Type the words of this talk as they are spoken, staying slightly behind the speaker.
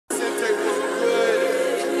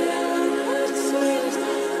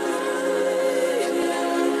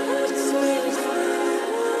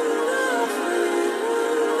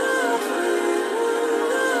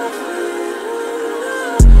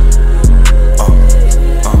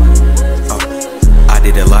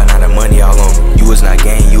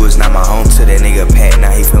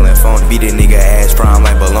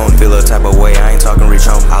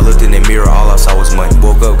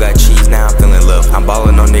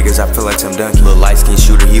feel like Tim Duncan. Little light skin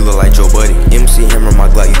shooter, he look like Joe Buddy. MC Hammer, my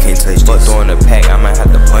Glock, you can't touch. Fuck throwing the pack, I might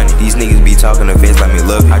have to punt it. These niggas be talking to feds like me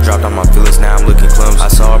love it. I dropped on my feelings, now I'm looking clumsy. I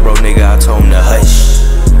saw a bro nigga, I told him to hush.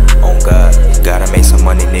 On God, gotta make some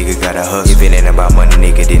money, nigga, gotta hustle. If it ain't about money,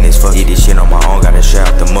 nigga, then it's fuck. Get this shit on my own, gotta share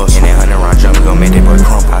out the muscle. And that 100 round jump gon' make that boy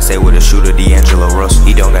crumble. I say with a shooter, D'Angelo Russell.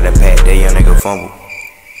 He don't got a pack, that young nigga fumble.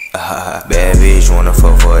 Bad bitch, wanna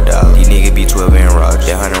fuck for $1. These niggas be 12 and rock.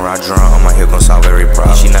 That 100 round drum on my hip gon' solve every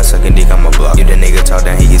problem. She not sucking dick, I'ma block. If the nigga talk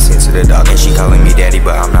down, he get sent to the doctor. And she calling me daddy,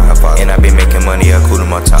 but I'm not her father. And I been making money, I cool to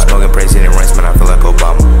my top. Smoking president ranks, man, I feel like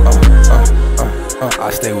Obama.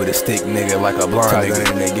 I stay with a stick, nigga, like a blonde nigga.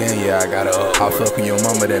 In the game, yeah, I gotta up. I fuck with your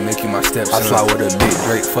mama, that make you my stepson. I slide with a big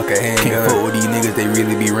Drake, fuck a handgun. Can't fuck with these niggas, they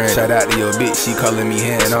really be ran. Shout out to your bitch, she calling me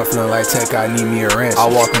hands. And I'm feeling like tech, I need me a ranch. I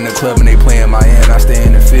walk in the club and they playin' my hand. I stay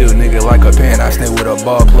in the field, nigga, like a pan. I stay with a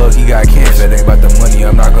ball plug, he got cancer. If it ain't about the money,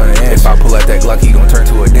 I'm not gonna answer. If I pull out that Glock, he gon' turn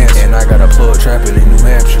to a dancer. And I got a plug trapping in New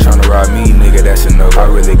Hampshire. Tryna rob me, nigga, that's a no. I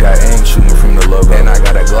really got aim shooting from the logo. And I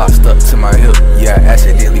got a Glock stuck to my hip. Yeah, I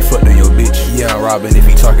accidentally fucked on your bitch. Yeah, I'm robbing if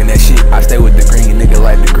he talking that shit. I stay with the green nigga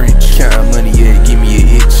like the Grinch. Counting money, yeah, give me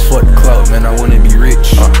an itch. Fuck the clout, man, I wanna be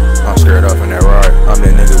rich. I'm scared off in that ride. I'm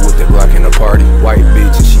that nigga with the Glock in the party. White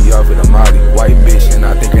bitch and she off of the Molly. White bitch and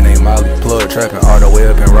I think her name Molly. Plug trapping all the way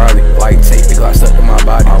up in Raleigh. Like take the Glock stuck to my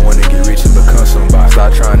body. I wanna get rich and become somebody.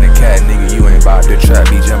 Stop trying to cat, nigga, you ain't bout. The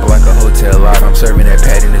trap be jumping like a hotel lot. If I'm serving that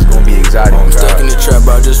pattern, it's gonna be exotic. I'm stuck in the trap,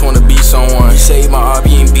 I just wanna be someone. You say my op,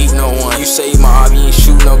 you ain't beat no one. You say my op, you ain't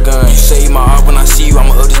shoot no gun. You say my op, when I see you,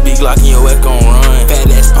 I'ma up this big Glock and your ass gon' run. Fat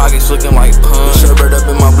ass pockets looking like pun. Sherbert up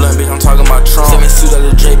in my blunt, bitch, I'm talking about Trump. 7 suit out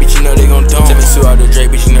of Dre, bitch, you know they gon' dump. 7 suit out of Dre,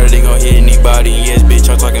 bitch, you know they gon' hit anybody. Yes, bitch,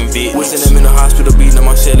 I'm talking bitch. Wishing them in the hospital, beating up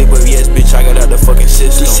my celly, but yes, bitch, I got out the fucking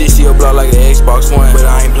system. 360 a block like an Xbox One, but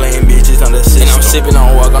I ain't playing bitches on the system. And I'm sipping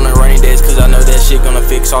on walk on the rainy days, cause I know that shit gonna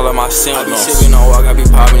fix all of my symptoms. I be sipping on walk, I be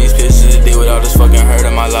popping these pistols to deal with all this fucking hurt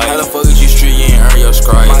in my life. How the fuck is you street, you ain't earn your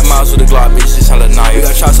stripes? My miles with a Glock, bitch, this hella knife. We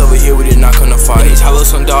got shots over here, we did not come to fight. These hollow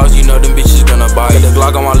some dogs, you know them bitches gonna bite. Got the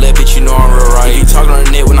Glock on my left, bitch, you know I'm real right. If you talking on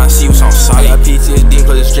the net when I see what's on sight. I got PTSD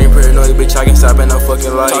plus extreme paranoia, bitch, I can stop at no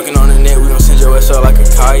fucking light. Talking on the net, we gon' send your ass up like a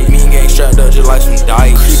kite. Me and gang strapped up just like some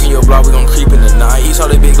dice. Creeping your block, we gon' creep in the night. He saw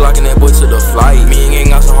that big Glock and that boy to the flight. Me and gang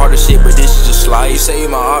got some harder shit, but this is just slight. You say you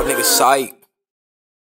my op, nigga, sight.